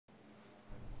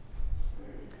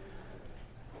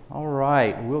All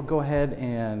right, we'll go ahead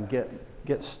and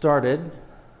get started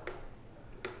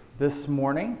this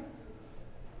morning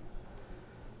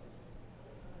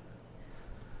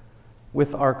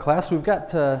with our class. We've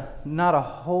got not a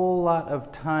whole lot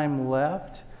of time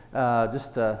left,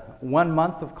 just 1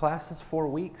 month of classes, 4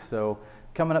 weeks. So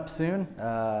coming up soon,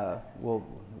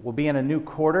 we'll be in a new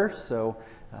quarter. So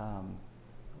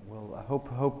I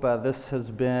hope this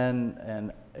has been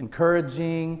an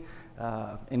encouraging,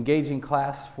 engaging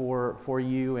class for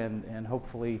you, and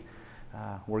hopefully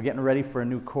we're getting ready for a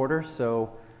new quarter.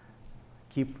 So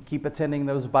keep attending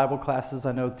those Bible classes.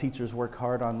 I know teachers work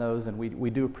hard on those, and we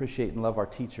do appreciate and love our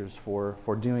teachers for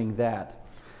doing that.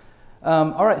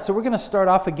 All right, so we're going to start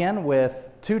off again with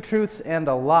two truths and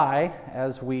a lie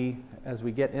as we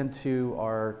get into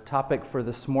our topic for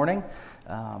this morning.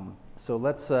 So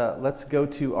let's go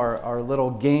to our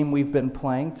little game we've been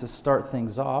playing to start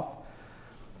things off.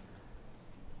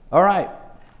 All right,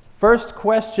 first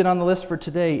question on the list for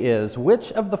today is,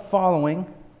 which of the following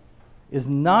is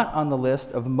not on the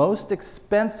list of most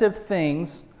expensive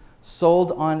things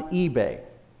sold on eBay?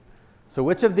 So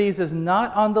which of these is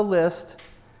not on the list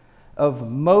of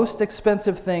most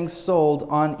expensive things sold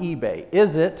on eBay?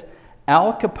 Is it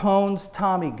Al Capone's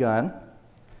Tommy gun,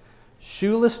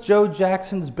 Shoeless Joe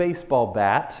Jackson's baseball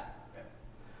bat,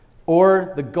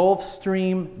 or the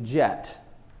Gulfstream jet?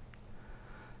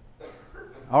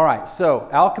 All right, so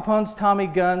Al Capone's Tommy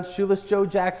gun, Shoeless Joe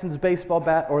Jackson's baseball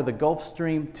bat, or the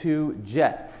Gulfstream II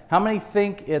jet. How many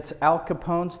think it's Al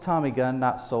Capone's Tommy gun,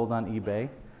 not sold on eBay?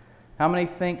 How many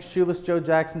think Shoeless Joe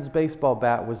Jackson's baseball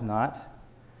bat was not?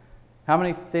 How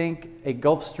many think a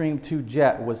Gulfstream II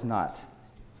jet was not?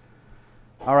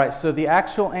 All right, so the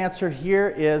actual answer here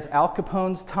is Al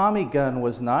Capone's Tommy gun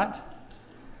was not.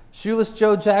 Shoeless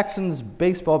Joe Jackson's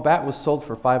baseball bat was sold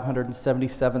for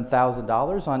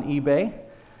 $577,000 on eBay.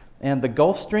 And the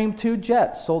Gulfstream II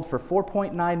jet sold for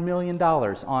 $4.9 million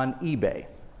on eBay.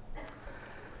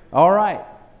 All right,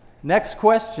 next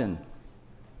question.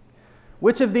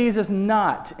 Which of these is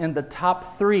not in the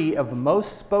top 3 of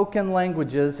most spoken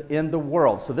languages in the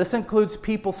world? So this includes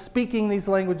people speaking these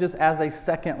languages as a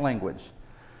second language.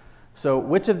 So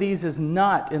which of these is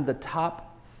not in the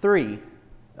top 3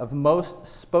 of most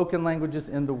spoken languages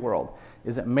in the world?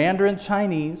 Is it Mandarin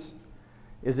Chinese?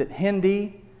 Is it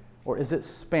Hindi? Or is it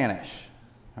Spanish?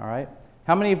 All right.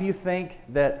 How many of you think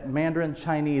that Mandarin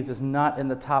Chinese is not in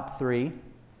the top 3?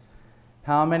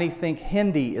 How many think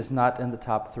Hindi is not in the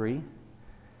top 3?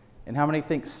 And how many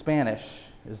think Spanish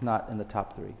is not in the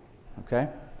top 3? Okay.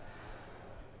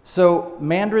 So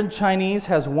Mandarin Chinese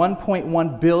has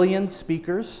 1.1 billion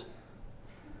speakers.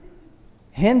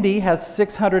 Hindi has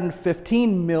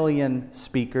 615 million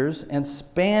speakers, and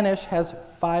Spanish has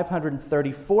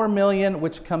 534 million,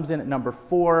 which comes in at number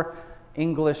 4,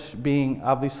 English being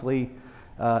obviously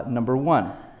number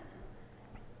 1.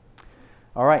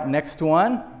 All right, next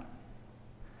one.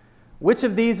 Which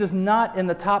of these is not in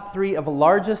the top 3 of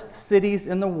largest cities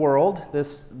in the world?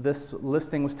 This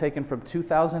listing was taken from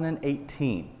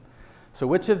 2018. So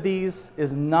which of these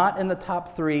is not in the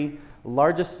top 3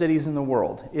 largest cities in the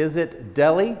world? Is it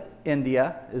Delhi,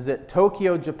 India? Is it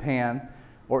Tokyo, Japan?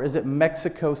 Or is it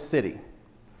Mexico City?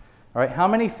 All right, how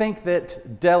many think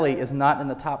that Delhi is not in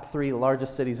the top 3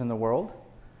 largest cities in the world?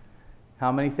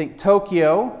 How many think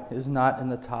Tokyo is not in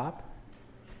the top?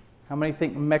 How many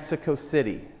think Mexico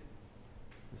City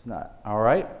is not? All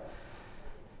right,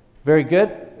 very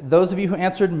good. Those of you who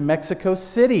answered Mexico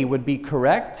City would be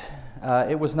correct.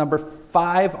 It was number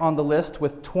 5 on the list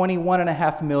with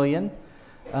 21.5 million.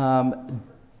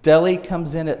 Delhi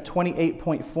comes in at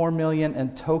 28.4 million,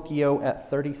 and Tokyo at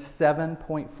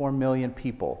 37.4 million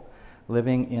people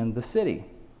living in the city.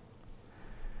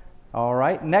 All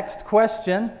right, next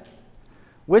question.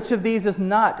 Which of these is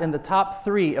not in the top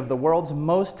 3 of the world's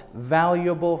most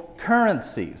valuable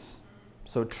currencies?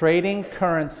 So trading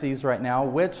currencies right now,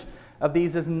 which of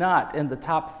these is not in the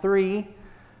top 3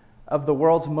 of the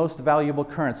world's most valuable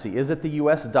currency? Is it the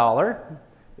US dollar?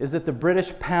 Is it the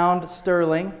British pound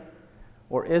sterling?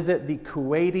 Or is it the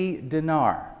Kuwaiti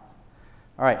dinar?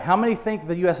 All right, how many think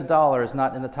the US dollar is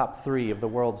not in the top 3 of the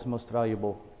world's most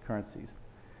valuable currencies?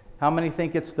 How many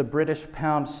think it's the British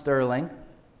pound sterling?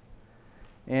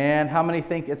 And how many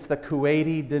think it's the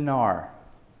Kuwaiti dinar?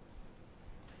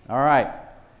 All right.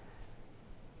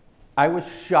 I was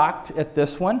shocked at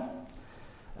this one.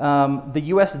 The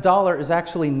US dollar is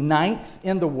actually 9th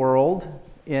in the world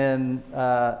in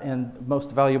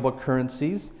most valuable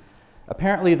currencies.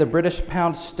 Apparently, the British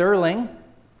pound sterling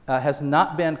has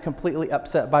not been completely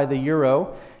upset by the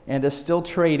euro and is still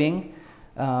trading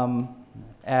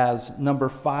as number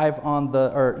 5 on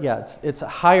the, it's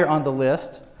higher on the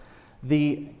list.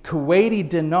 The Kuwaiti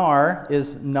dinar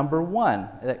is number one.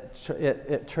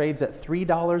 It trades at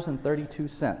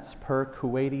 $3.32 per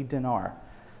Kuwaiti dinar.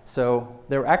 So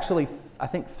there were actually, I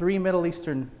think, 3 Middle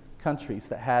Eastern countries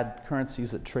that had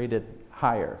currencies that traded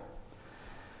higher.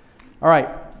 All right,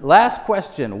 last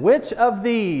question. Which of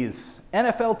these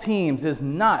NFL teams is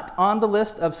not on the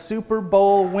list of Super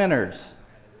Bowl winners?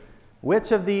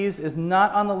 Which of these is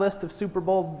not on the list of Super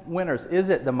Bowl winners? Is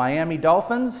it the Miami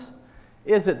Dolphins?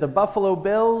 Is it the Buffalo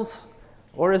Bills?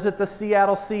 Or is it the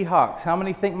Seattle Seahawks? How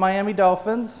many think Miami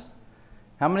Dolphins?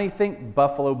 How many think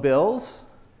Buffalo Bills?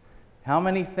 How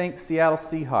many think Seattle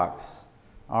Seahawks?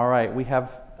 All right, we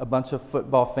have a bunch of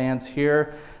football fans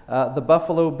here. The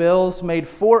Buffalo Bills made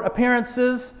 4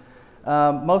 appearances,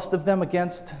 most of them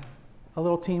against a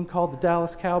little team called the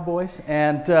Dallas Cowboys,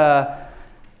 and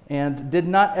did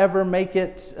not ever make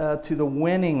it to the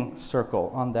winning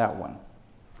circle on that one.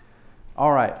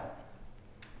 All right.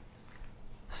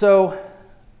 So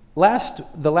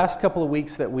the last couple of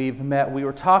weeks that we've met, we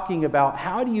were talking about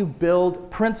how do you build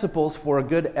principles for a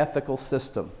good ethical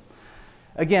system.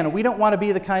 Again, we don't want to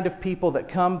be the kind of people that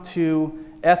come to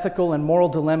ethical and moral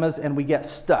dilemmas and we get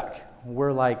stuck.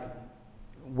 We're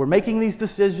making these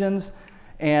decisions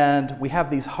and we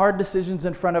have these hard decisions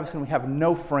in front of us and we have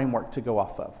no framework to go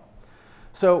off of.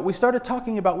 So we started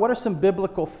talking about what are some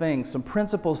biblical things, some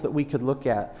principles that we could look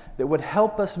at that would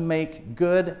help us make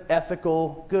good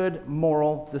ethical, good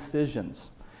moral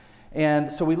decisions.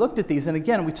 And so we looked at these, and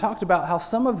again, we talked about how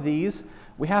some of these,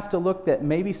 we have to look that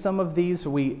maybe some of these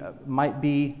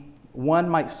one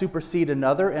might supersede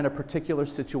another in a particular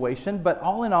situation, but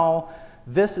all in all,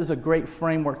 this is a great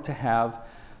framework to have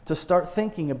to start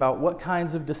thinking about what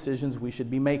kinds of decisions we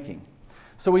should be making.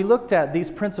 So we looked at these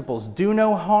principles. Do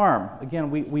no harm. Again,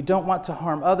 we don't want to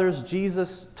harm others.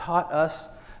 Jesus taught us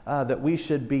that we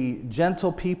should be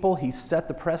gentle people. He set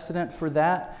the precedent for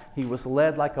that. He was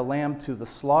led like a lamb to the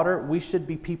slaughter. We should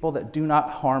be people that do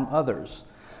not harm others.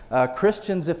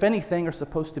 Christians, if anything, are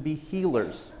supposed to be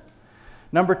healers.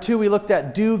 Number 2, we looked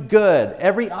at do good.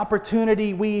 Every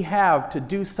opportunity we have to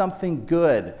do something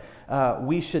good,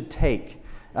 we should take.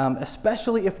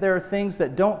 Especially if there are things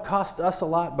that don't cost us a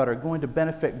lot but are going to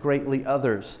benefit greatly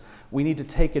others. We need to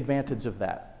take advantage of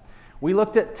that. We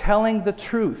looked at telling the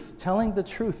truth. Telling the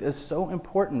truth is so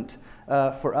important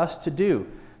for us to do.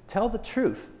 Tell the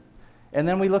truth. And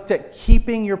then we looked at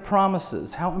keeping your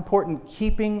promises, how important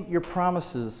keeping your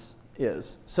promises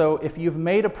is. So if you've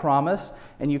made a promise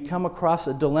and you come across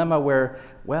a dilemma where,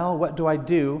 well, what do I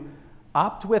do?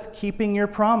 Opt with keeping your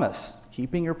promise.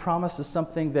 Keeping your promise is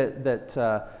something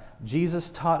that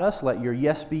Jesus taught us. Let your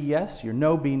yes be yes, your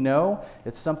no be no.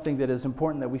 It's something that is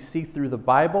important that we see through the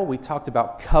Bible. We talked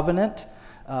about covenant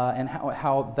and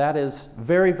how that is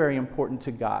very, very important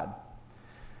to God.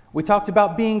 We talked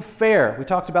about being fair. We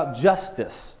talked about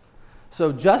justice.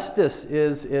 So justice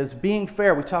is being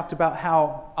fair. We talked about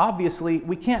how, obviously,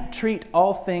 we can't treat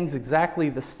all things exactly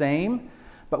the same,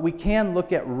 but we can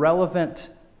look at relevant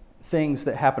things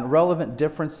that happen, relevant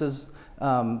differences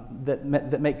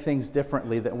that make things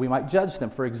differently, that we might judge them.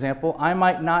 For example, I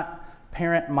might not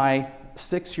parent my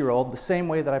 6-year-old the same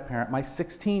way that I parent my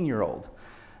 16-year-old.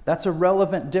 That's a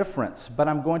relevant difference, but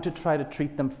I'm going to try to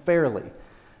treat them fairly.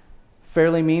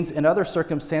 Fairly means in other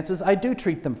circumstances, I do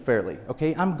treat them fairly.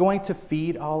 Okay, I'm going to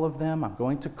feed all of them. I'm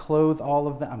going to clothe all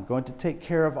of them. I'm going to take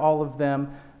care of all of them.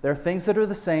 There are things that are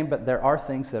the same, but there are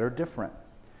things that are different.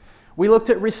 We looked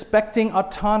at respecting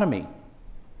autonomy.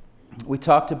 We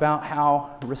talked about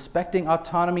how respecting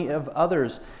autonomy of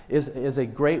others is a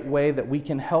great way that we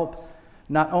can help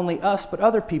not only us, but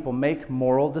other people make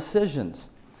moral decisions.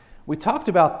 We talked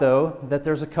about, though, that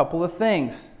there's a couple of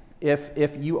things.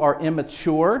 If you are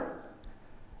immature,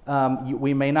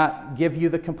 we may not give you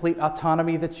the complete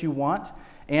autonomy that you want.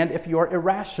 And if you're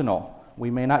irrational, we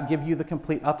may not give you the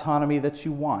complete autonomy that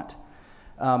you want.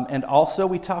 And also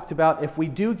we talked about if we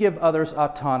do give others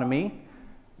autonomy,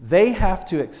 they have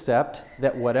to accept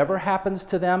that whatever happens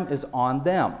to them is on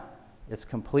them. It's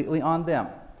completely on them.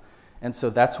 And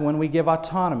so that's when we give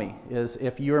autonomy, is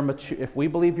if we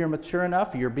believe you're mature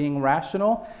enough, you're being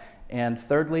rational, and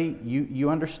thirdly, you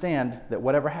understand that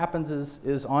whatever happens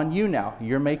is on you now.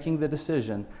 You're making the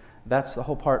decision. That's the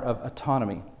whole part of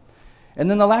autonomy. And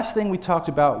then the last thing we talked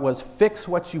about was fix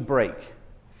what you break.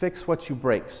 Fix what you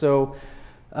break. So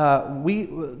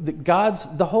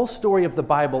the whole story of the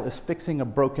Bible is fixing a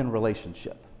broken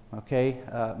relationship. Okay,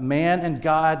 man and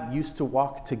God used to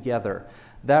walk together.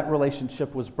 That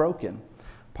relationship was broken.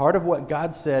 Part of what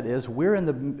God said is we're in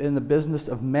the business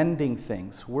of mending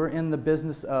things. We're in the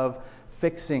business of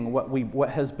fixing what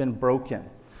has been broken.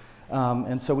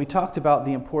 And so we talked about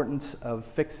the importance of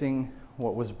fixing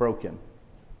what was broken.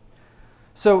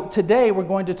 So today we're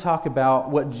going to talk about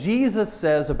what Jesus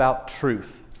says about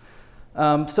truth.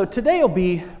 So today will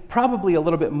be probably a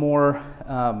little bit more,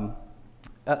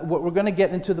 what we're going to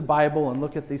get into the Bible and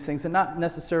look at these things and not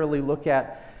necessarily look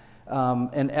at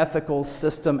an ethical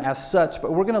system as such,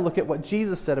 but we're going to look at what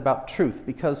Jesus said about truth,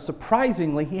 because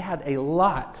surprisingly he had a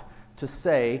lot to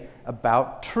say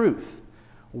about truth.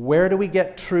 Where do we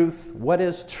get truth? What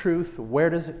is truth? Where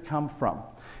does it come from?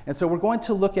 And so we're going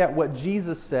to look at what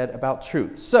Jesus said about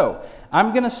truth. So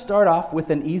I'm going to start off with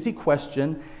an easy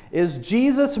question. Is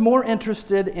Jesus more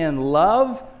interested in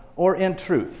love or in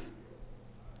truth?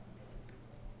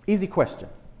 Easy question.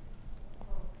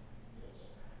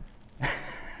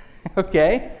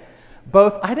 Okay.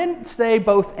 Both. I didn't say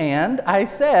both and. I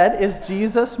said, is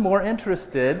Jesus more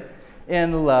interested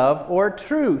in love or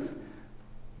truth?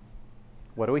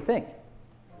 What do we think?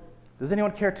 Does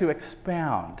anyone care to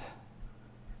expound?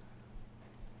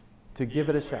 To give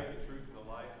it a shot. The truth and the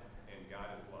life, and God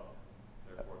is love.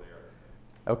 Therefore they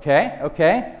are the same.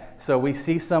 Okay. So we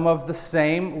see some of the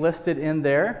same listed in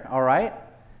there. All right.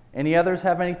 Any others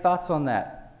have any thoughts on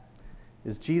that?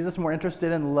 Is Jesus more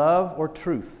interested in love or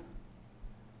truth?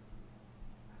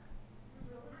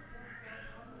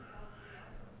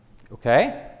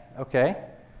 Okay.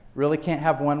 Really can't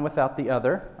have one without the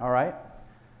other. All right.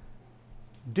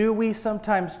 Do we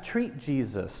sometimes treat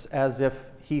Jesus as if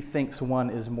he thinks one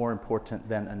is more important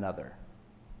than another?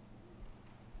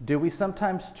 Do we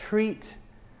sometimes treat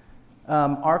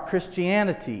our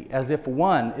Christianity as if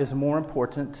one is more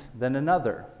important than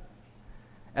another?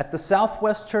 At the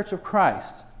Southwest Church of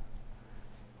Christ,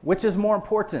 which is more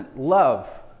important,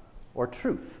 love or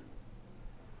truth?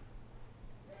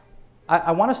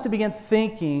 I want us to begin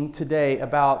thinking today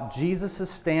about Jesus'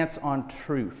 stance on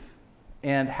truth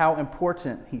and how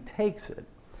important he takes it.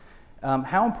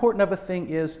 How important of a thing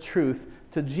is truth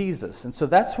to Jesus? And so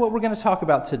that's what we're going to talk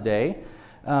about today.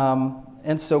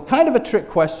 And so kind of a trick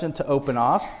question to open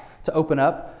up.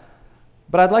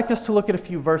 But I'd like us to look at a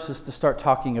few verses to start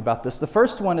talking about this. The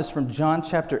first one is from John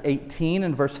chapter 18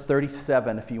 and verse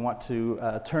 37. If you want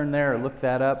to turn there or look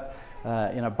that up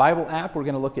in a Bible app, we're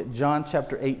going to look at John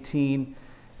chapter 18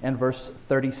 and verse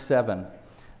 37.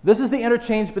 This is the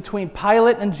interchange between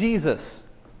Pilate and Jesus.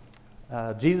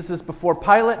 Jesus is before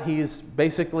Pilate. He's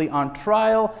basically on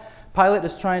trial. Pilate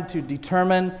is trying to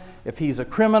determine if he's a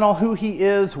criminal, who he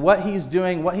is, what he's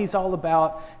doing, what he's all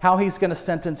about, how he's going to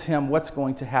sentence him, what's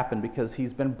going to happen, because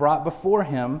he's been brought before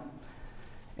him,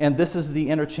 and this is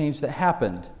the interchange that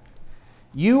happened.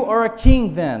 "You are a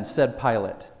king then," said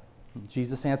Pilate.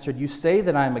 Jesus answered, "You say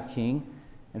that I am a king.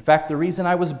 In fact, the reason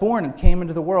I was born and came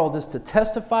into the world is to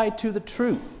testify to the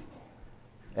truth.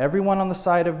 Everyone on the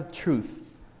side of the truth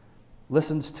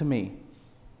listens to me."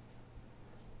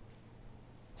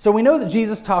 So we know that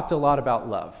Jesus talked a lot about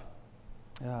love.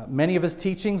 Many of his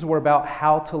teachings were about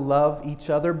how to love each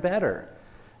other better.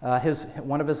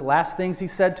 One of his last things he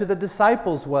said to the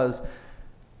disciples was,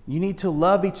 "You need to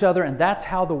love each other, and that's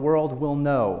how the world will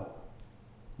know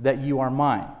that you are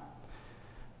mine."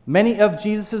 Many of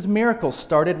Jesus' miracles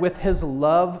started with his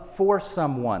love for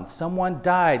someone. Someone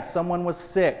died, someone was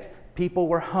sick, people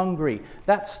were hungry.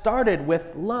 That started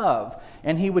with love,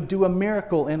 and he would do a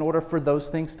miracle in order for those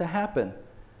things to happen.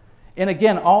 And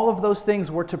again, all of those things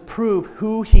were to prove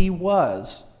who he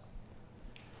was.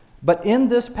 But in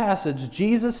this passage,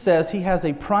 Jesus says he has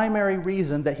a primary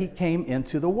reason that he came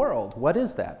into the world. What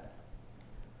is that?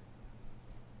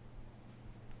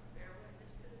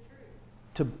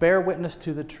 To bear witness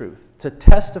to the truth, to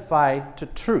testify to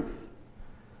truth.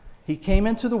 He came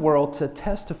into the world to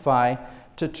testify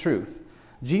to truth.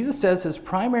 Jesus says his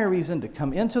primary reason to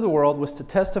come into the world was to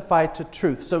testify to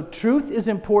truth. So truth is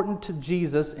important to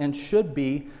Jesus and should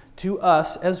be to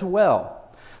us as well.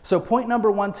 So point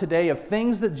number one today of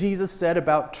things that Jesus said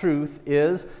about truth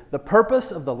is the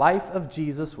purpose of the life of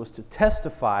Jesus was to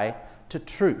testify to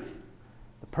truth.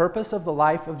 The purpose of the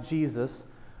life of Jesus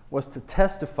was to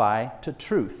testify to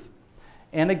truth.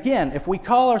 And again, if we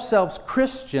call ourselves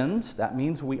Christians, that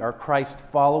means we are Christ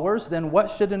followers, then what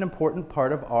should an important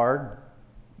part of our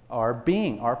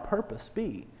being, our purpose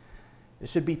be? It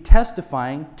should be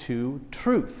testifying to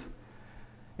truth.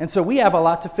 And so we have a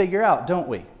lot to figure out, don't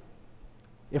we?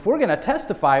 If we're going to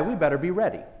testify, we better be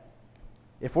ready.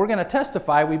 If we're going to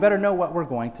testify, we better know what we're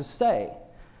going to say.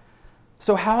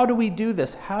 So how do we do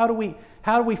this? How do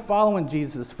we follow in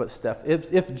Jesus' footsteps?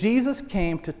 If Jesus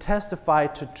came to testify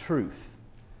to truth,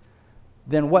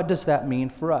 then what does that mean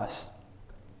for us?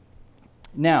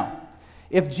 Now,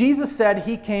 If Jesus said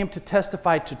he came to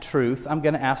testify to truth, I'm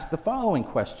going to ask the following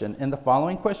question, and the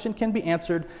following question can be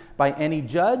answered by any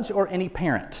judge or any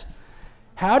parent.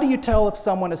 How do you tell if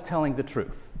someone is telling the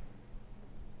truth?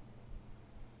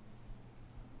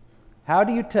 How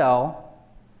do you tell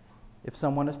if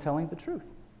someone is telling the truth?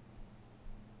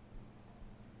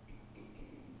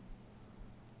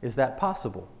 Is that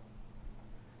possible?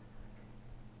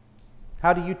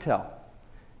 How do you tell?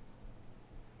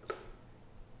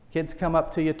 Kids come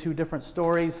up to you, 2 different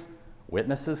stories.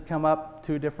 Witnesses come up,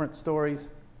 2 different stories.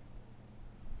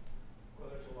 Well,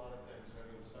 there's a lot of things. I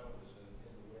mean, some of it's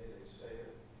in the way they say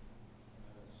it.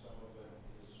 Some of it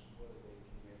is whether they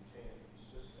can maintain a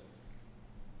consistent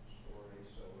story,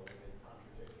 so whether they're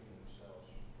contradicting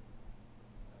themselves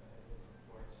at different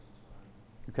points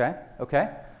in time.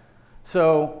 Okay.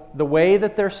 So the way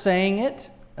that they're saying it,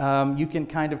 you can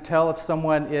kind of tell if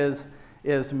someone is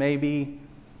maybe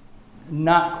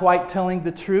not quite telling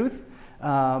the truth.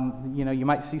 You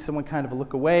might see someone kind of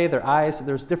look away, their eyes.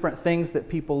 There's different things that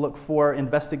people look for,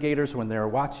 investigators, when they're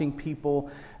watching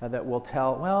people that will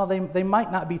tell, well, they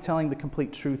might not be telling the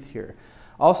complete truth here.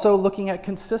 Also looking at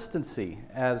consistency,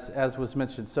 as was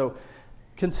mentioned. So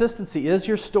consistency, is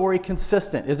your story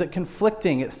consistent? Is it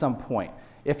conflicting at some point?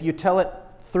 If you tell it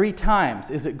 3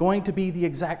 times, is it going to be the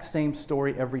exact same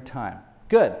story every time?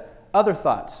 Good. Other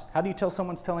thoughts? How do you tell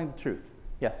someone's telling the truth?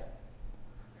 Yes?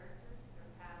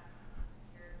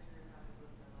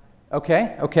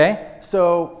 Okay.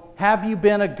 So have you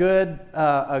been a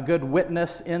good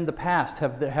witness in the past?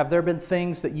 Have there been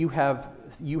things that you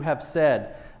have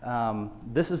said,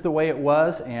 this is the way it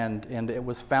was, and it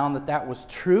was found that was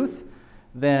truth?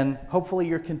 Then hopefully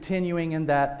you're continuing in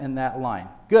that line.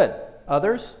 Good.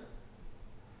 Others?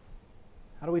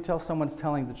 How do we tell someone's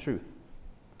telling the truth?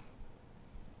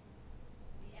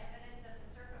 The evidence of the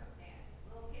circumstance.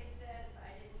 Little kid says,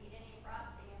 I didn't eat any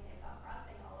frosting, and they got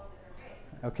frosting all over their face.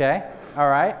 Okay. All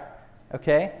right.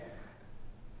 Okay.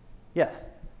 Yes?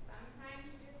 Sometimes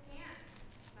you just can't.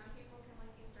 Some people can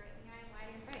look you straight in the eye and lie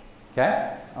to your face.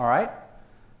 Okay. All right.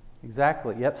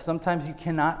 Exactly. Yep. Sometimes you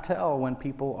cannot tell when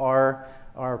people are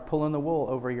pulling the wool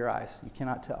over your eyes. You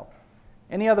cannot tell.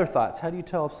 Any other thoughts? How do you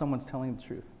tell if someone's telling the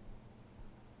truth?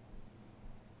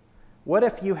 What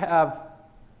if you have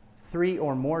 3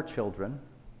 or more children?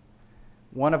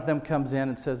 One of them comes in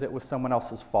and says it was someone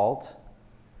else's fault.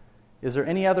 Is there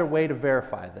any other way to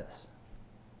verify this?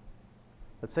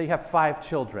 Let's say you have 5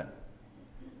 children.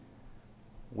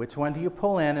 Which one do you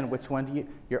pull in and which one do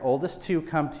your oldest 2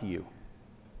 come to you?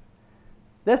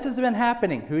 This has been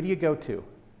happening. Who do you go to?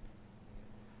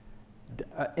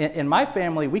 In my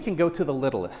family, we can go to the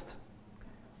littlest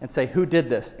and say, who did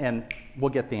this? And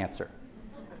we'll get the answer.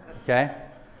 Okay?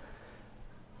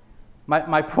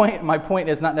 My point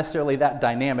is not necessarily that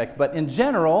dynamic, but in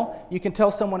general, you can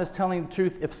tell someone is telling the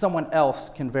truth if someone else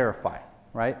can verify,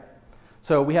 right?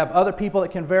 So we have other people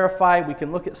that can verify. We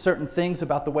can look at certain things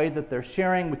about the way that they're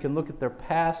sharing. We can look at their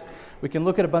past. We can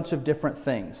look at a bunch of different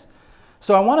things.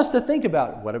 So I want us to think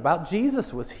about, what about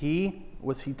Jesus? Was he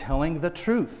telling the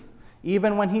truth?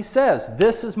 Even when he says,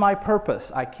 this is my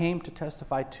purpose, I came to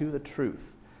testify to the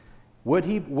truth. Would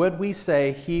we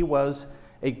say he was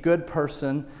a good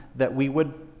person, that we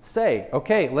would say,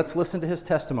 okay, let's listen to his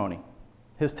testimony.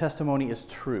 His testimony is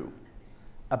true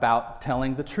about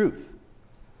telling the truth.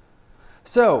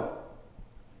 So,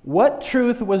 what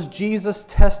truth was Jesus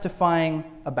testifying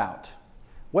about?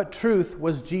 What truth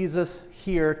was Jesus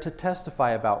here to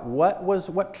testify about?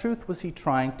 What truth was he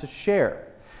trying to share?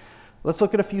 Let's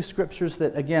look at a few scriptures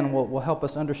that, again, will help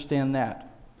us understand that.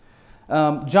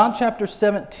 John chapter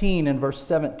 17 and verse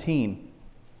 17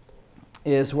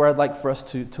 is where I'd like for us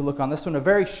to look on this one. A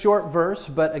very short verse,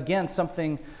 but again,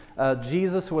 something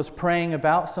Jesus was praying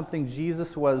about, something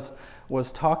Jesus was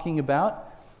talking about.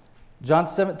 John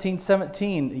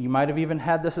 17:17, you might have even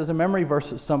had this as a memory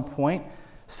verse at some point.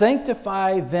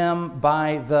 Sanctify them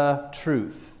by the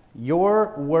truth.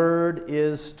 Your word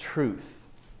is truth.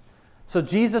 So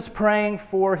Jesus praying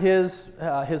for his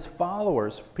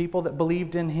followers, people that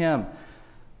believed in him.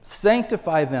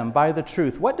 Sanctify them by the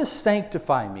truth. What does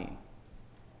sanctify mean?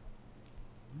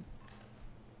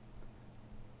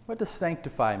 What does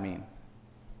sanctify mean?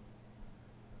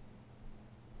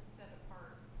 To set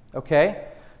apart. Okay,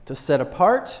 to set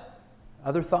apart.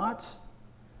 Other thoughts?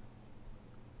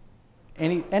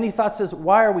 Any thoughts as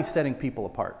why are we setting people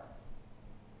apart?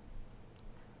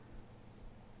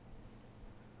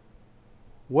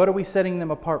 What are we setting them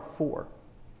apart for?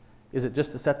 Is it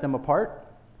just to set them apart?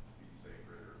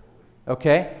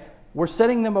 Okay. We're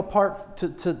setting them apart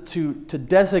to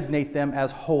designate them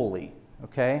as holy.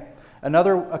 okay?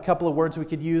 A couple of words we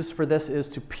could use for this is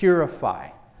to purify.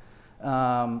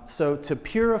 So to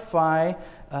purify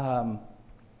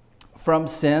from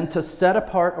sin, to set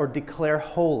apart or declare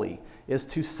holy, is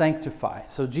to sanctify.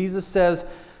 So Jesus says,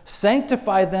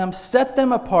 sanctify them, set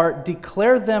them apart,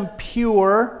 declare them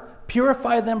pure,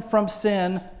 purify them from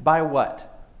sin by what?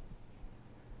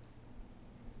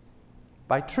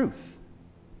 By truth.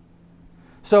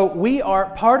 So we are,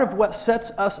 part of what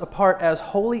sets us apart as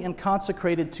holy and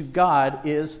consecrated to God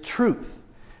is truth.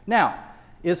 Now,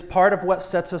 is part of what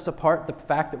sets us apart the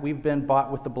fact that we've been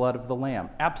bought with the blood of the Lamb?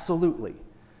 Absolutely.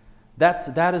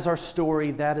 That is our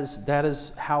story. That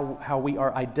is how we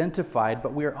are identified.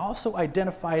 But we are also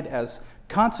identified as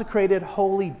consecrated,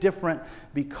 holy, different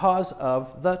because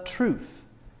of the truth.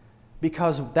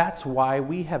 Because that's why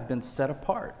we have been set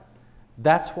apart.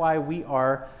 That's why we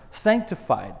are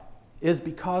sanctified, is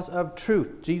because of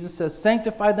truth. Jesus says,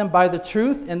 sanctify them by the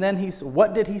truth. And then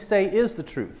what did he say is the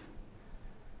truth?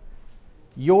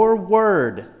 Your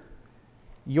word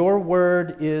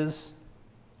is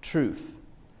truth.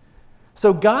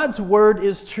 So God's word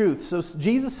is truth. So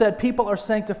Jesus said people are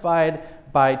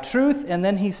sanctified by truth, and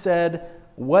then he said,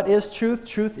 what is truth?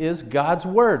 Truth is God's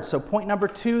word. So point number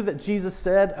 2 that Jesus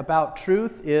said about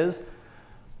truth is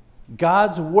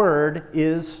God's word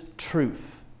is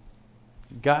truth.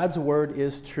 God's word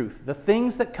is truth. The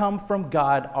things that come from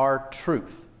God are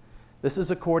truth. This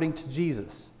is according to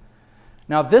Jesus.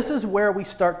 Now, this is where we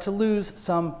start to lose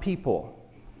some people.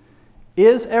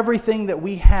 Is everything that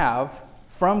we have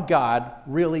from God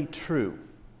really true?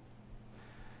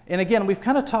 And again, we've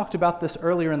kind of talked about this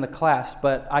earlier in the class,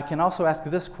 but I can also ask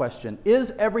this question.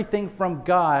 Is everything from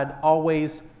God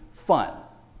always fun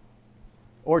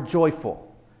or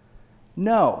joyful?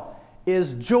 No.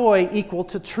 Is joy equal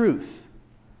to truth?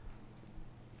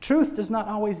 Truth does not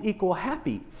always equal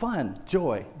happy, fun,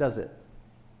 joy, does it?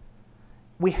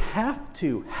 We have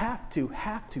to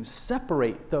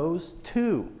separate those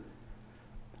two.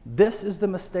 This is the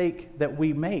mistake that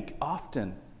we make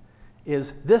often,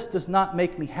 is this does not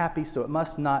make me happy, so it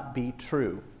must not be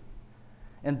true.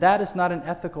 And that is not an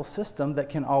ethical system that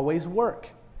can always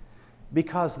work,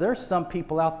 because there's some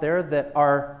people out there that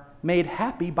are made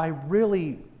happy by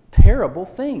really terrible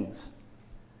things.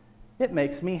 It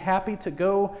makes me happy to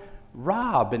go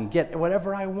rob and get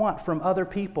whatever I want from other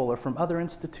people or from other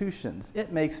institutions.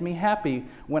 It makes me happy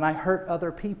when I hurt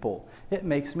other people. It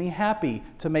makes me happy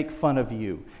to make fun of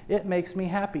you. It makes me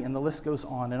happy, and the list goes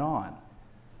on and on.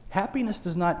 Happiness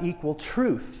does not equal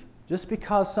truth. Just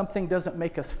because something doesn't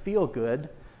make us feel good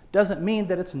doesn't mean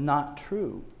that it's not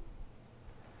true.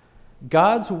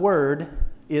 God's word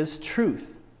is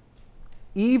truth,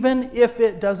 even if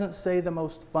it doesn't say the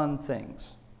most fun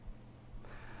things.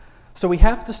 So we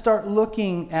have to start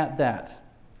looking at that.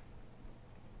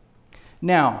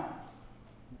 Now,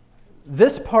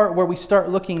 this part where we start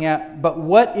looking at, but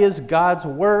what is God's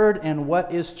word and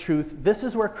what is truth? This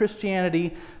is where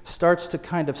Christianity starts to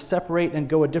kind of separate and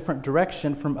go a different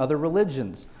direction from other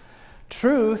religions.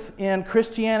 Truth in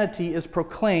Christianity is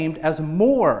proclaimed as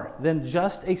more than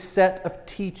just a set of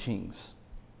teachings.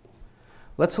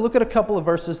 Let's look at a couple of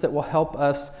verses that will help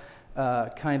us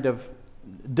kind of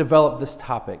develop this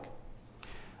topic.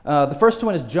 The first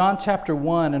one is John chapter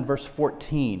 1 and verse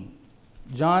 14.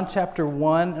 John chapter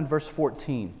 1 and verse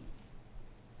 14.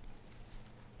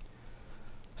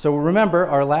 So remember,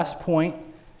 our last point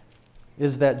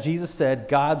is that Jesus said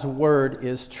God's word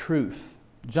is truth.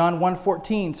 John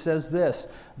 1:14 says this,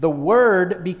 "The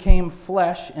Word became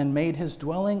flesh and made his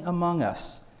dwelling among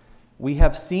us. We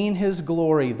have seen his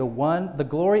glory, the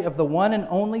glory of the one and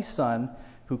only Son,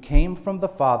 who came from the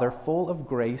Father, full of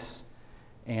grace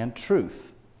and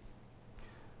truth."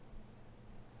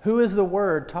 Who is the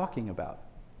Word talking about?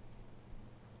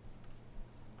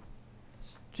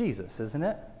 It's Jesus, isn't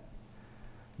it?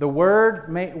 The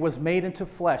Word was made into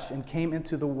flesh and came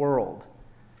into the world.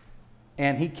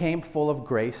 And he came full of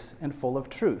grace and full of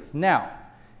truth. Now,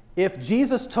 if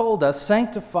Jesus told us,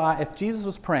 if Jesus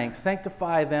was praying,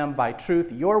 sanctify them by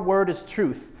truth, your word is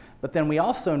truth. But then we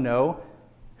also know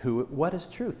what is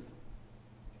truth?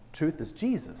 Truth is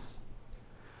Jesus.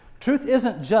 Truth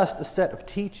isn't just a set of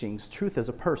teachings. Truth is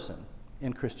a person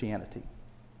in Christianity.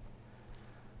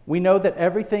 We know that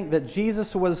everything that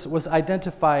Jesus was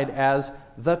identified as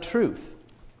the truth.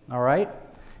 All right?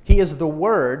 He is the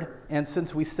Word, and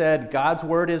since we said God's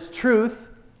Word is truth,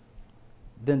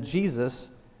 then Jesus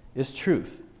is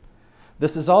truth.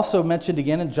 This is also mentioned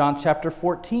again in John chapter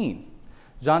 14.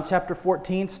 John chapter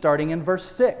 14, starting in verse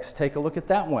 6. Take a look at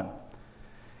that one.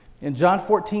 In John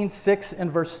 14, 6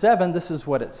 and verse 7, this is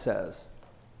what it says.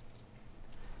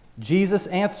 Jesus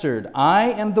answered,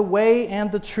 I am the way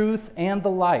and the truth and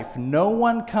the life. No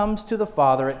one comes to the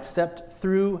Father except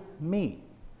through me.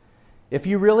 If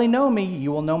you really know me,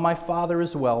 you will know my Father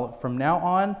as well. From now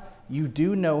on, you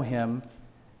do know him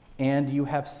and you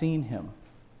have seen him.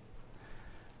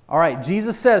 All right,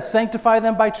 Jesus says, sanctify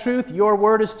them by truth. Your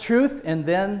word is truth. And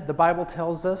then the Bible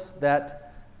tells us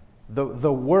that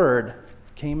the word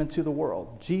came into the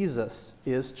world. Jesus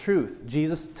is truth.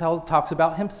 Jesus talks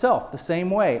about himself the same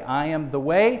way. I am the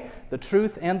way, the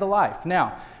truth, and the life.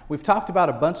 Now, we've talked about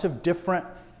a bunch of different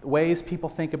ways people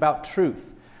think about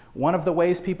truth. One of the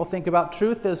ways people think about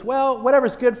truth is, well,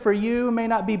 whatever's good for you may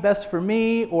not be best for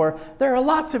me, or there are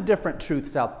lots of different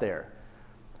truths out there.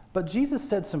 But Jesus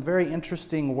said some very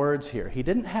interesting words here.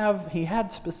 He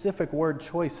had specific word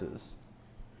choices.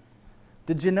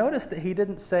 Did you notice that he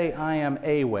didn't say, I am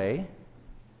a way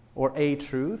or a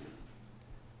truth?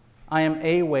 I am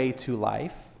a way to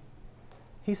life.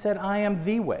 He said, I am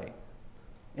the way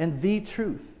and the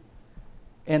truth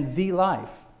and the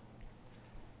life.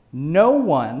 No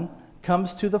one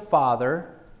comes to the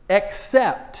Father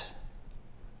except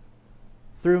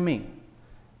through me.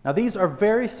 Now, these are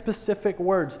very specific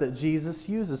words that Jesus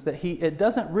uses. It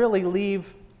doesn't really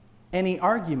leave any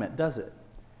argument, does it?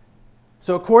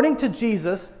 So according to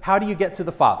Jesus, how do you get to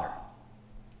the Father?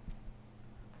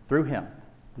 Through him.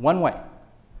 One way.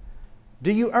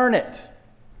 Do you earn it?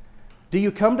 Do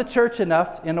you come to church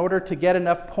enough in order to get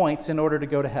enough points in order to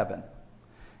go to heaven?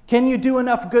 Can you do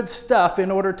enough good stuff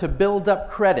in order to build up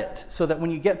credit so that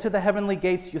when you get to the heavenly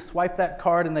gates, you swipe that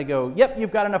card and they go, yep,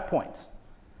 you've got enough points?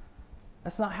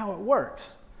 That's not how it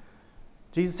works.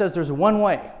 Jesus says there's one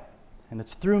way, and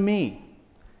it's through me.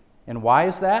 And why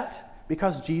is that?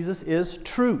 Because Jesus is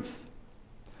truth.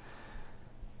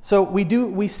 So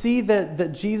we see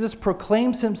that Jesus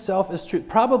proclaims himself as truth,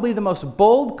 probably the most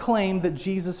bold claim that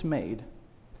Jesus made.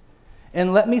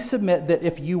 And let me submit that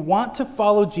if you want to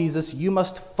follow Jesus, you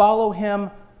must follow him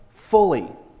fully.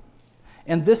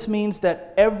 And this means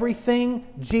that everything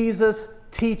Jesus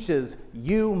teaches,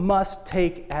 you must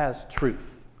take as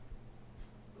truth.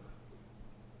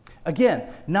 Again,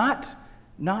 not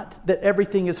that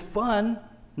everything is fun,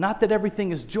 not that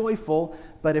everything is joyful,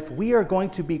 but if we are going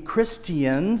to be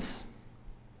Christians,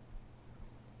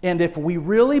 and if we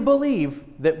really believe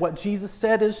that what Jesus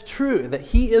said is true, that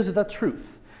he is the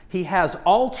truth, he has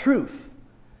all truth,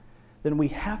 then we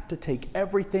have to take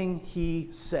everything he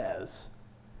says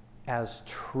as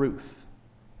truth.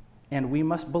 And we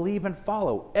must believe and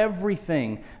follow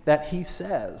everything that he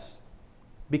says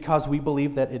because we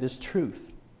believe that it is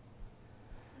truth.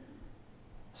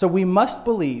 So we must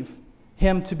believe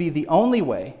him to be the only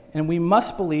way, and we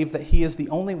must believe that he is the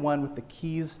only one with the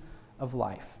keys of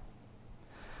life.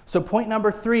 So point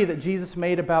number 3 that Jesus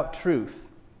made about truth.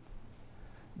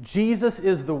 Jesus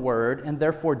is the Word, and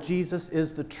therefore Jesus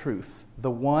is the truth, the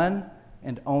one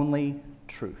and only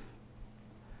truth.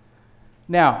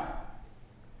 Now,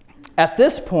 at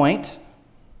this point,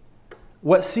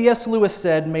 what C.S. Lewis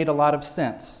said made a lot of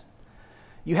sense.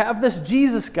 You have this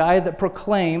Jesus guy that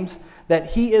proclaims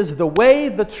that he is the way,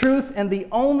 the truth, and the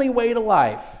only way to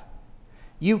life.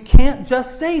 You can't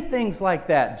just say things like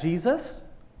that, Jesus.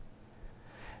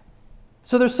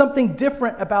 So there's something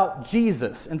different about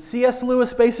Jesus. And C.S.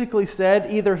 Lewis basically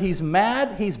said either he's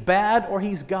mad, he's bad, or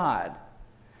he's God.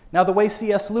 Now the way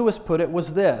C.S. Lewis put it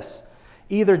was this.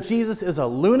 Either Jesus is a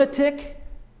lunatic,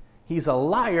 he's a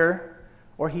liar,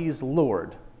 or he's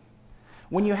Lord.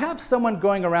 When you have someone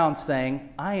going around saying,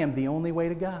 I am the only way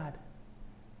to God,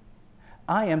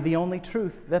 I am the only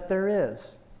truth that there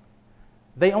is,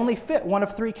 they only fit one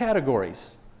of 3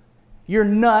 categories. You're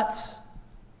nuts,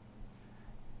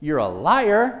 you're a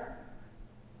liar,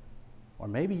 or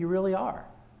maybe you really are.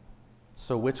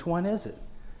 So which one is it?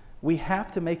 We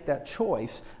have to make that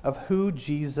choice of who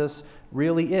Jesus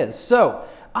really is. So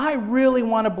I really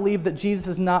want to believe that Jesus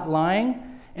is not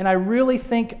lying, and I really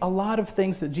think a lot of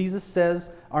things that Jesus says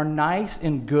are nice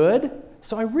and good.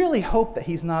 So I really hope that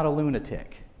he's not a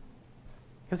lunatic,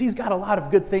 because he's got a lot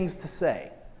of good things to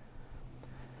say.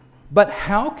 But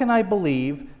how can I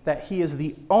believe that he is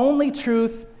the only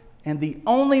truth and the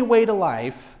only way to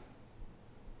life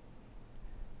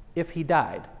if he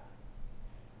died?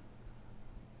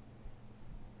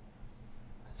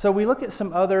 So we look at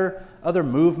some other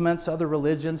movements, other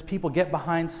religions. People get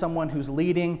behind someone who's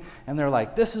leading, and they're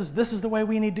like, this is the way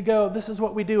we need to go. This is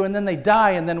what we do. And then they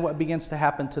die, and then what begins to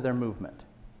happen to their movement?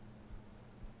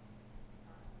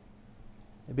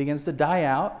 It begins to die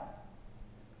out.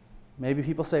 Maybe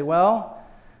people say, well,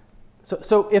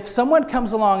 so if someone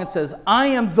comes along and says, I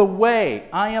am the way,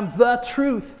 I am the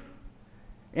truth,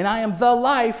 and I am the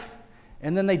life,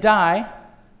 and then they die,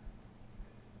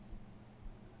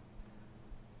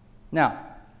 Now,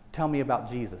 tell me about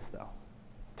Jesus, though.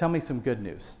 Tell me some good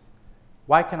news.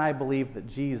 Why can I believe that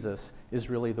Jesus is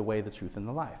really the way, the truth, and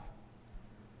the life?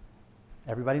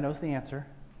 Everybody knows the answer.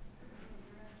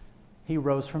 He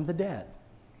rose from the dead.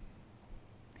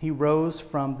 He rose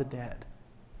from the dead.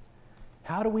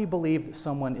 How do we believe that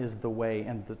someone is the way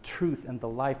and the truth and the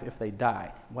life if they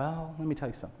die? Well, let me tell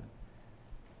you something.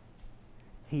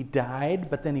 He died,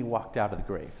 but then he walked out of the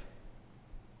grave.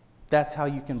 That's how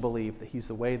you can believe that he's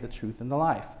the way, the truth, and the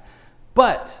life.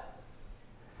 But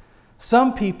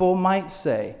some people might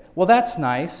say, well, that's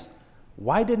nice.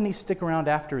 Why didn't he stick around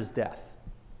after his death?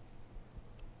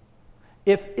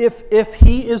 If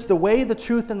he is the way, the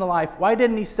truth, and the life, why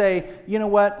didn't he say, you know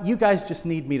what, you guys just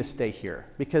need me to stay here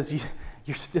because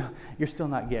you're still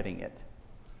not getting it?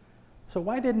 So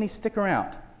why didn't he stick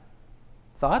around?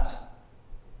 Thoughts?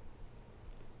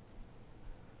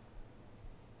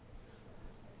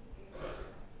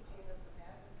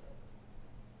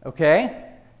 Okay,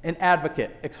 an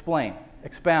advocate. Explain.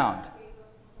 Expound.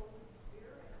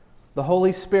 The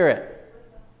Holy Spirit.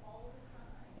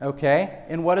 Okay,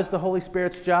 and what is the Holy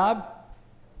Spirit's job?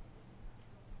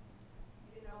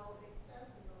 You know, it says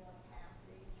in the one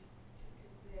passage to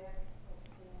convict of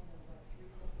sin and like 3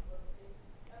 things listed.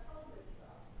 That's all good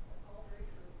stuff. That's all very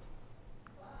true.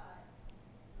 But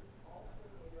he's also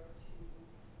there to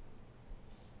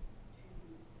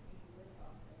be with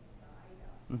us and guide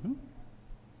us. Mm-hmm.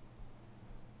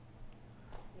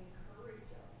 Encourage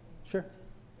us. And Sure. he's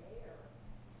just there.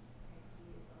 And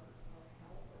he is our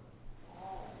helper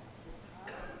all the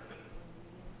time when we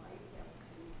invite him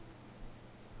to.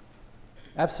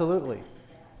 Absolutely. He's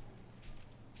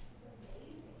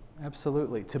amazing.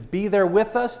 Absolutely. To be there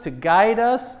with us, to guide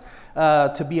us,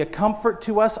 to be a comfort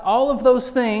to us, all of those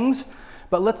things.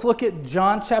 But let's look at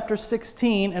John chapter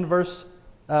 16 and verse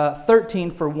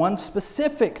 13 for one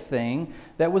specific thing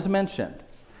that was mentioned.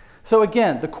 So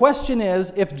again, the question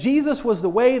is, if Jesus was the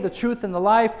way, the truth, and the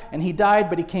life, and he died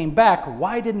but he came back,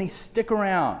 why didn't he stick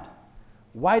around?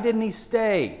 Why didn't he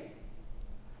stay?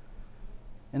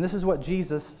 And this is what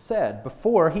Jesus said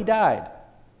before he died.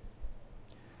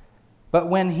 But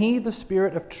when he, the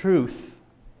Spirit of truth,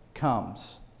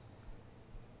 comes,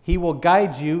 he will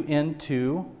guide you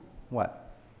into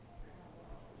what?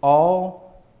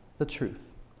 All the truth.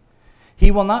 He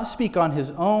will not speak on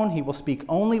his own. He will speak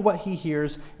only what he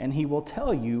hears, and he will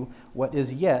tell you what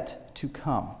is yet to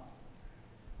come.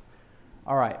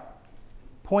 All right.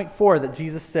 Point 4 that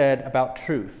Jesus said about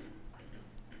truth.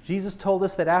 Jesus told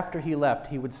us that after he left,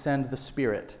 he would send the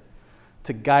Spirit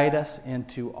to guide us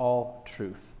into all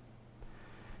truth.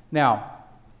 Now,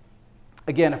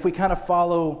 again, if we kind of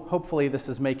follow, hopefully this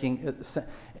is making sense.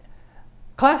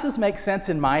 Classes make sense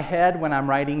in my head when I'm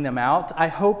writing them out. I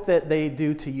hope that they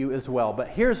do to you as well. But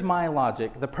here's my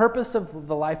logic. The purpose of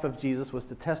the life of Jesus was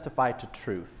to testify to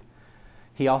truth.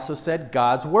 He also said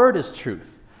God's word is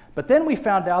truth. But then we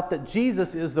found out that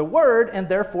Jesus is the word, and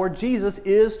therefore Jesus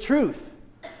is truth.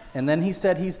 And then he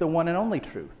said he's the one and only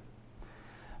truth.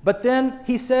 But then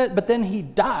he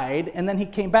died, and then he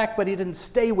came back, but he didn't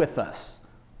stay with us.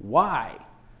 Why?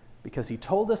 Because he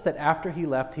told us that after he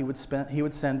left, he would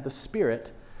send the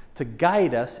Spirit to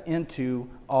guide us into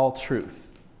all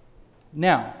truth.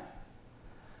 Now,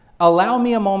 allow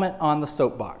me a moment on the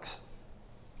soapbox.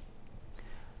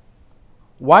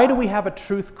 Why do we have a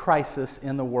truth crisis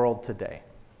in the world today?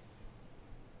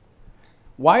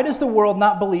 Why does the world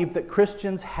not believe that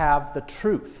Christians have the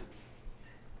truth?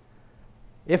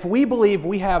 If we believe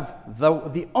we have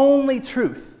the only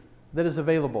truth that is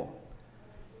available,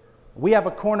 we have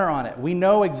a corner on it. We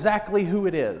know exactly who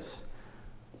it is.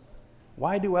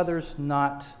 Why do others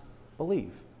not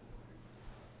believe?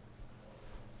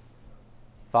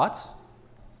 Thoughts?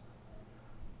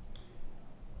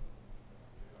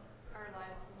 Our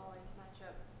lives don't always match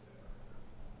up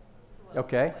to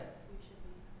Okay. what we should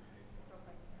be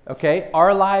proclaiming. Okay,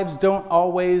 our lives don't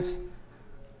always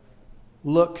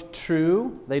look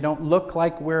true. They don't look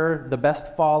like we're the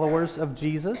best followers of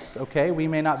Jesus. Okay, we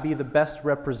may not be the best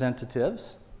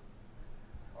representatives.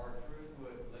 Our truth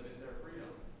would limit their freedom.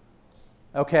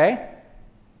 Okay,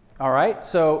 all right.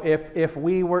 So if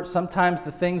we were, sometimes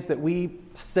the things that we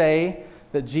say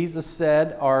that Jesus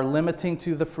said are limiting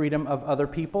to the freedom of other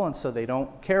people, and so they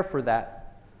don't care for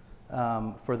that,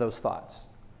 for those thoughts.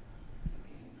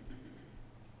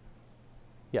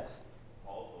 Yes.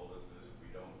 Paul told us that if we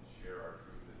don't share our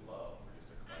truth in love, we're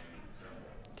just a clanging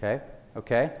cymbal.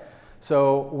 Okay.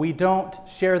 So we don't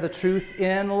share the truth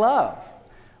in love,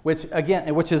 which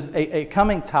is a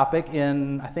coming topic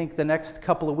in, I think, the next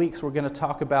couple of weeks. We're going to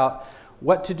talk about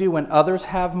what to do when others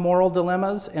have moral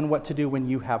dilemmas and what to do when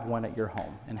you have one at your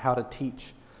home, and how to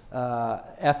teach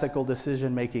ethical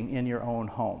decision making in your own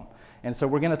home. And so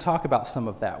we're going to talk about some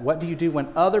of that. What do you do when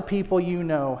other people you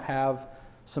know have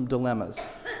some dilemmas?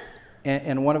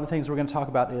 And one of the things we're going to talk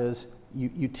about is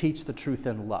you teach the truth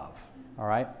in love. All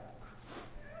right?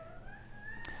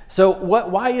 So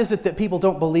why is it that people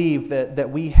don't believe that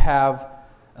we have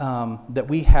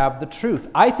the truth?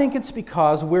 I think it's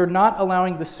because we're not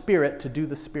allowing the Spirit to do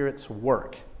the Spirit's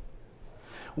work.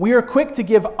 We are quick to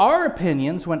give our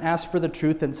opinions when asked for the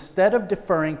truth instead of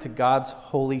deferring to God's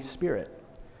Holy Spirit.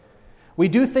 We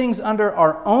do things under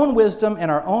our own wisdom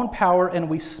and our own power, and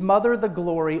we smother the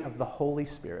glory of the Holy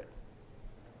Spirit.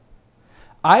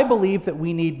 I believe that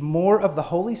we need more of the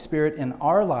Holy Spirit in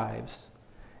our lives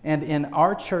and in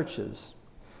our churches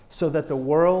so that the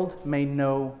world may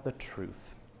know the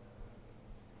truth.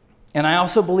 And I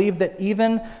also believe that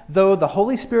even though the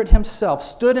Holy Spirit himself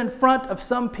stood in front of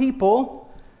some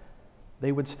people,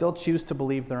 they would still choose to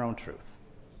believe their own truth.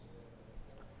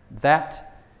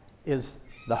 That is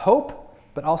the hope,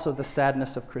 but also the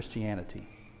sadness of Christianity,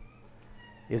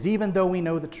 is even though we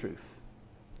know the truth,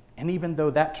 and even though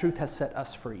that truth has set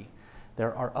us free,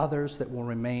 there are others that will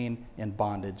remain in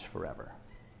bondage forever.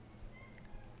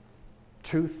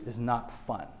 Truth is not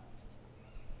fun,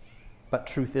 but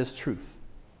truth is truth.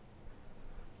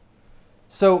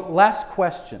 So, last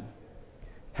question.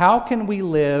 How can we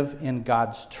live in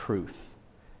God's truth?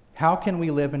 How can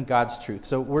we live in God's truth?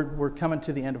 So we're coming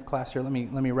to the end of class here. Let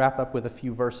me wrap up with a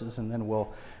few verses and then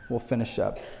we'll finish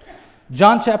up.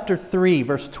 John chapter 3,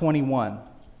 verse 21.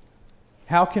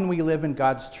 How can we live in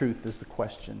God's truth is the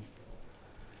question.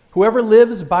 Whoever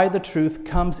lives by the truth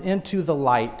comes into the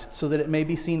light so that it may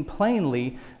be seen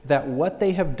plainly that what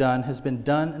they have done has been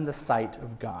done in the sight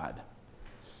of God.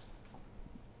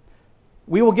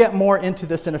 We will get more into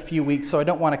this in a few weeks, so I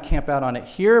don't want to camp out on it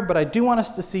here, but I do want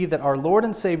us to see that our Lord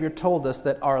and Savior told us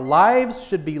that our lives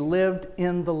should be lived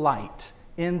in the light,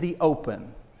 in the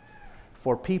open,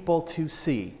 for people to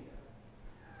see.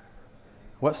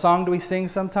 What song do we sing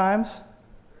sometimes?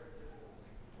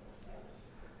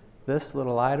 This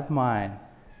little light of mine,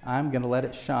 I'm going to let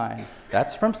it shine.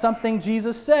 That's from something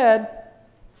Jesus said.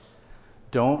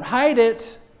 Don't hide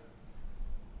it.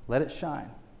 Let it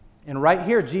shine. And right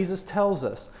here, Jesus tells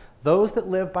us, those that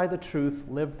live by the truth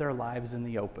live their lives in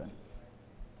the open.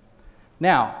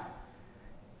 Now,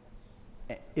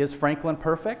 is Franklin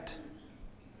perfect?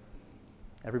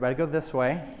 Everybody go this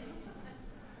way.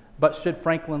 But should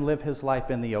Franklin live his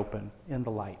life in the open, in the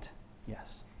light?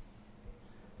 Yes.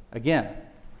 Again,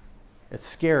 it's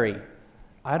scary.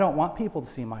 I don't want people to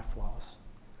see my flaws.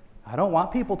 I don't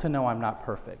want people to know I'm not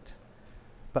perfect.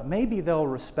 But maybe they'll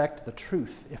respect the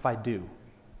truth if I do.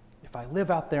 If I live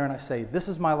out there and I say, this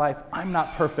is my life, I'm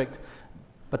not perfect,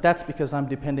 but that's because I'm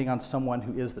depending on someone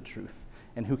who is the truth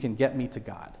and who can get me to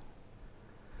God.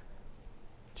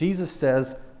 Jesus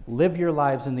says, live your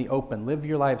lives in the open, live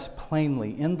your lives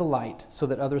plainly in the light so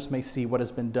that others may see what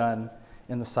has been done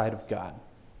in the sight of God.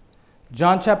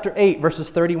 John chapter 8,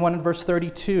 verses 31 and verse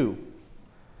 32.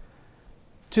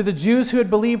 To the Jews who had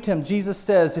believed him, Jesus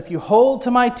says, if you hold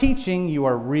to my teaching, you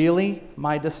are really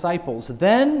my disciples.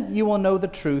 Then you will know the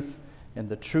truth, and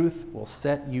the truth will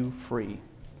set you free.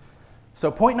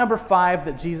 So point number 5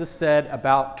 that Jesus said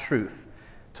about truth.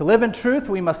 To live in truth,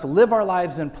 we must live our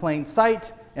lives in plain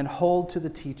sight and hold to the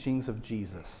teachings of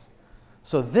Jesus.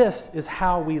 So this is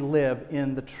how we live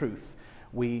in the truth.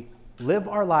 We live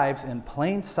our lives in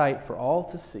plain sight for all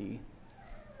to see,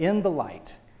 in the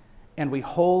light, and we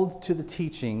hold to the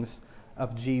teachings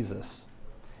of Jesus.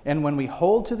 And when we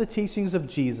hold to the teachings of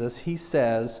Jesus, he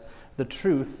says the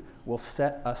truth will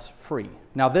set us free.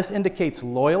 Now, this indicates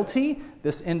loyalty.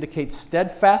 This indicates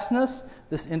steadfastness.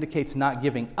 This indicates not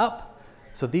giving up.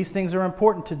 So these things are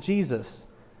important to Jesus.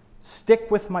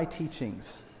 Stick with my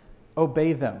teachings.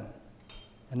 Obey them,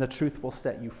 and the truth will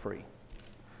set you free.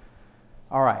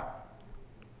 All right.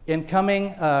 In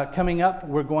coming up,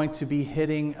 we're going to be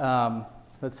hitting,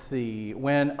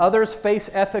 when others face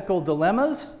ethical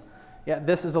dilemmas. Yeah,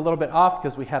 this is a little bit off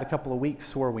because we had a couple of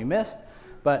weeks where we missed.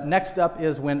 But next up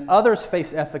is when others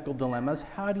face ethical dilemmas,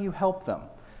 how do you help them?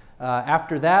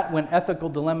 After that, when ethical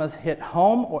dilemmas hit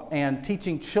home and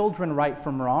teaching children right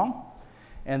from wrong.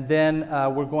 And then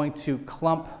we're going to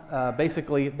clump,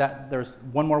 basically, there's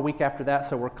one more week after that,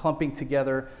 so we're clumping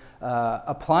together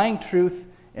applying truth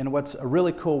in what's a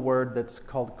really cool word that's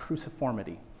called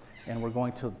cruciformity. And we're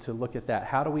going to look at that.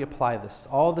 How do we apply this?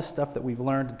 All the stuff that we've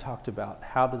learned and talked about,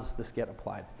 how does this get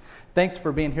applied? Thanks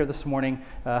for being here this morning.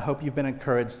 Hope you've been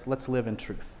encouraged. Let's live in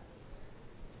truth.